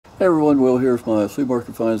Hey everyone, Will here with my flea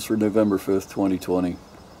market finds for November 5th, 2020.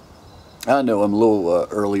 I know I'm a little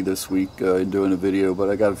early this week in doing a video,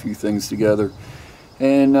 but I got a few things together.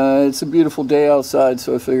 And it's a beautiful day outside,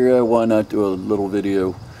 so I figured why not do a little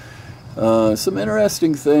video. Some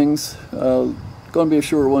interesting things. Going to be a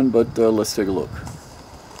short one, but let's take a look.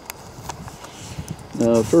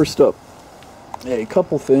 First up, a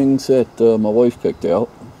couple things that my wife picked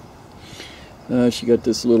out. She got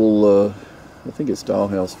this little I think it's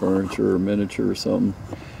dollhouse furniture or miniature or something,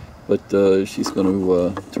 but she's going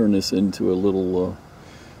to turn this into a little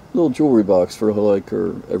jewelry box for like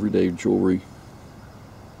her everyday jewelry.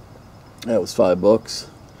 That was $5.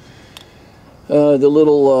 The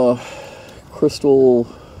little crystal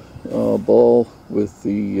ball with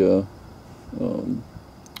the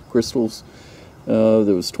crystals,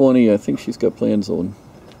 there was 20. I think she's got plans on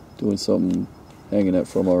doing something, hanging that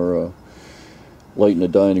from our light in the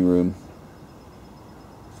dining room.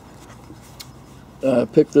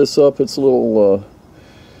 Picked this up. It's a little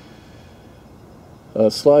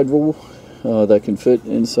slide rule that can fit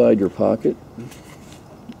inside your pocket.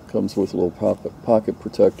 Comes with a little pocket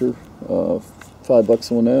protector.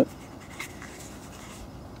 $5 on that.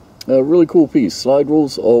 Really cool piece. Slide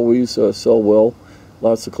rules always sell well.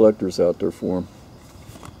 Lots of collectors out there for them.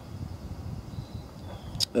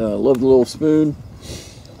 Love the little spoon.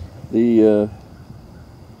 The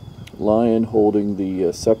lion holding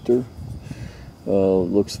the scepter.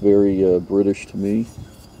 Looks very British to me.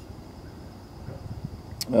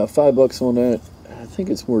 $5 on that. I think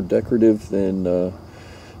it's more decorative than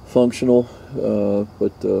functional,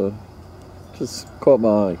 but just caught my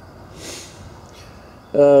eye.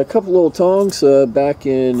 A couple little tongs. Back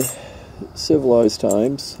in civilized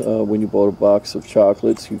times, when you bought a box of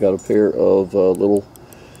chocolates, you got a pair of little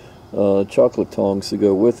chocolate tongs to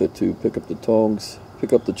go with it to pick up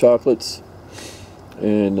the chocolates,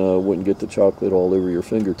 and wouldn't get the chocolate all over your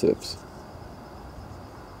fingertips.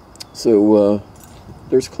 So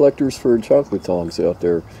there's collectors for chocolate tongs out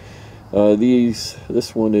there.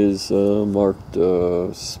 This one is marked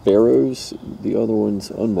Sparrows. The other one's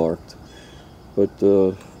unmarked, but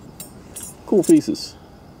cool pieces.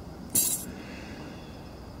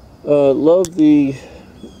 Love the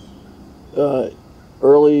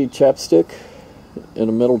early chapstick in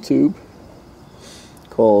a metal tube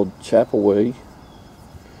called Chapaway.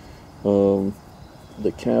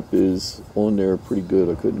 The cap is on there pretty good.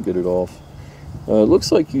 I couldn't get it off. It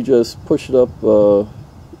looks like you just push it up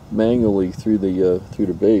manually through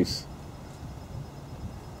the base.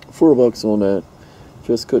 $4 on that.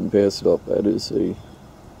 Just couldn't pass it up. That is a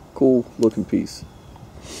cool looking piece.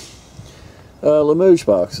 Limoges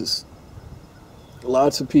boxes.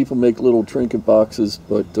 Lots of people make little trinket boxes,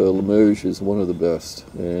 but Limoges is one of the best.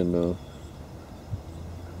 And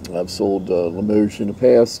I've sold Limoges in the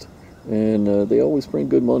past, and they always bring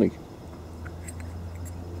good money.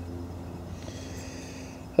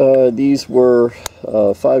 These were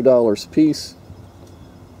 $5 a piece,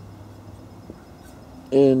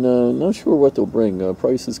 and not sure what they'll bring.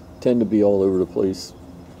 Prices tend to be all over the place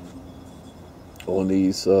on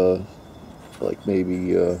these. Like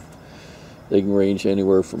maybe they can range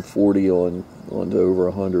anywhere from 40 on to over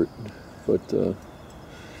 100, but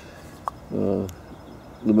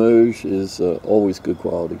Limoges is always good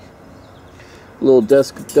quality. A little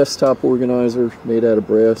desktop organizer made out of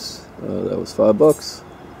brass. That was $5.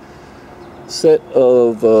 Set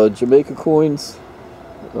of Jamaica coins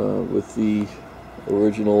with the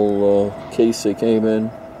original case they came in.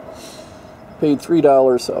 Paid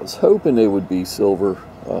 $3. I was hoping they would be silver,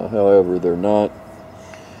 however they're not.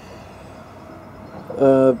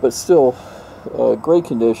 But still, great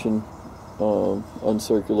condition,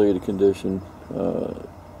 uncirculated condition.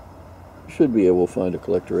 Should be able to find a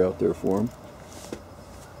collector out there for them.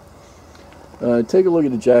 Take a look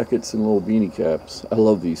at the jackets and little beanie caps. I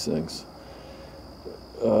love these things.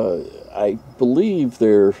 I believe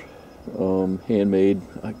they're handmade.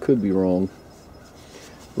 I could be wrong.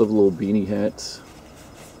 Love little beanie hats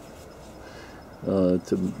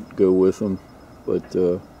to go with them. But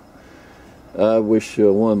I wish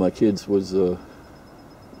one of my kids was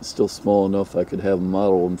still small enough I could have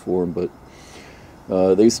model them for them,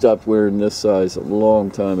 but they stopped wearing this size a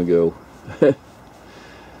long time ago.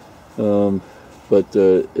 But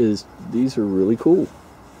these are really cool.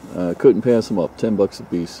 Couldn't pass them up. $10 a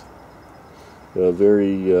piece.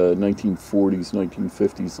 Very 1940s,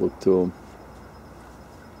 1950s look to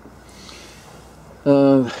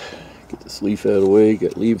them. Get this leaf out of the way.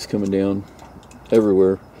 Got leaves coming down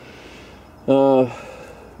everywhere.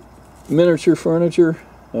 Miniature furniture,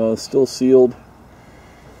 still sealed,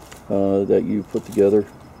 that you put together.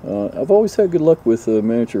 I've always had good luck with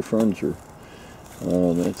miniature furniture.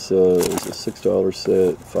 It's a $6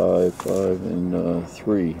 set, 5, and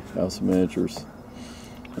 3 House of Miniatures.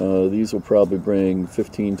 These will probably bring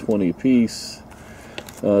 15, 20 a piece.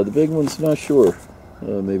 The big one's not sure,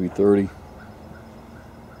 maybe 30.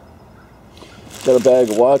 Got a bag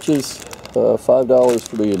of watches, $5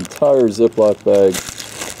 for the entire Ziploc bag.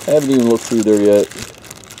 I haven't even looked through there yet.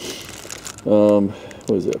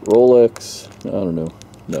 What is it, Rolex? I don't know.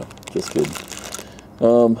 No, just kidding.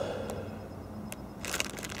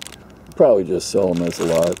 Probably just sell them as a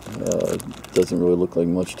lot. Doesn't really look like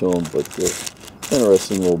much to them, but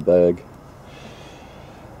interesting little bag.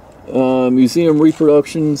 Museum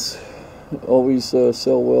reproductions always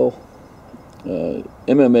sell well.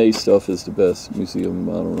 MMA stuff is the best, museum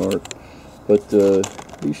modern art, but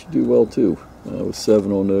these should do well too. With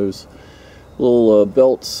 7 on those. Little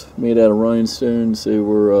belts made out of rhinestones. They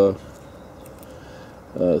were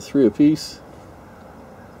 3 a piece.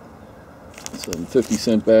 Some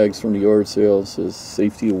 50-cent bags from the yard sale. Says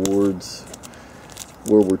Safety Awards,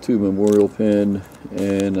 World War II Memorial Pin,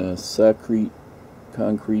 and Sakrete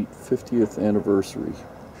Concrete 50th Anniversary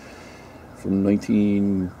from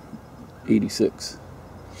 1986.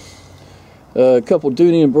 A couple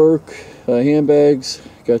Dooney and Burke handbags.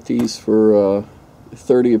 Got these for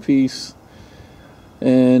 30 a piece,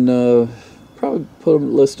 and probably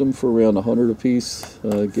list them for around 100 a piece.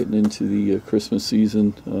 Getting into the Christmas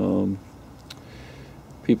season.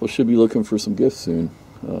 People should be looking for some gifts soon,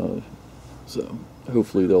 so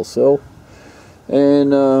hopefully they'll sell.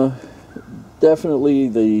 And definitely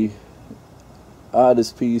the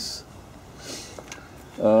oddest piece.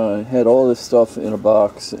 Had all this stuff in a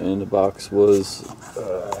box, and the box was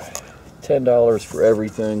 $10 for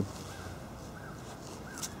everything.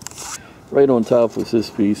 Right on top was this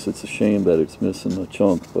piece. It's a shame that it's missing a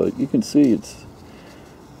chunk, but you can see it's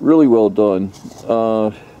really well done.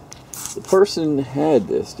 The person had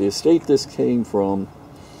this, the estate this came from,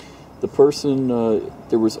 the person,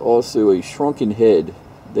 there was also a shrunken head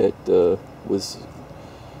that was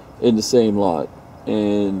in the same lot,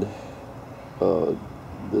 and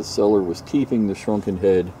the seller was keeping the shrunken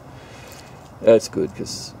head. That's good,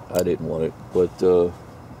 because I didn't want it, but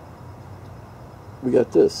we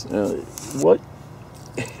got this. What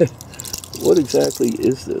what exactly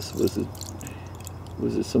is this? Was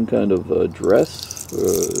it some kind of dress?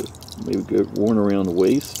 Maybe get worn around the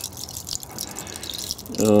waist.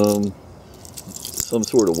 Some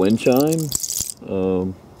sort of wind chime.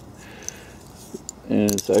 And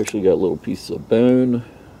it's actually got little pieces of bone.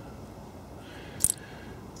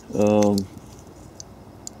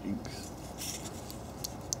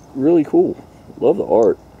 Really cool. Love the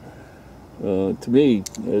art. To me,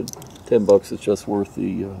 $10 is just worth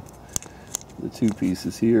the 2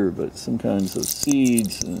 pieces here, but some kinds of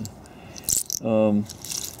seeds.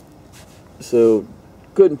 So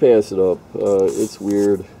couldn't pass it up. It's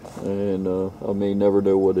weird, and I may never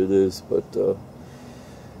know what it is, but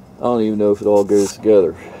I don't even know if it all goes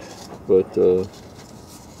together. But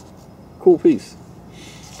cool piece.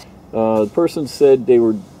 The person said they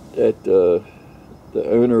were at the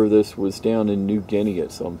owner of this was down in New Guinea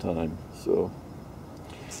at some time. So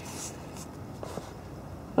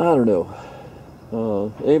I don't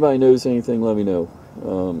know. Anybody knows anything, let me know.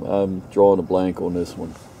 I'm drawing a blank on this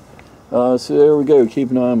one. So there we go.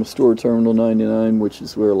 Keep an eye on my store, Terminal 99, which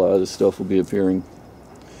is where a lot of this stuff will be appearing.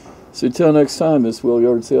 So until next time, this is Will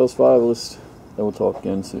Yard Sales Five List, and we'll talk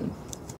again soon.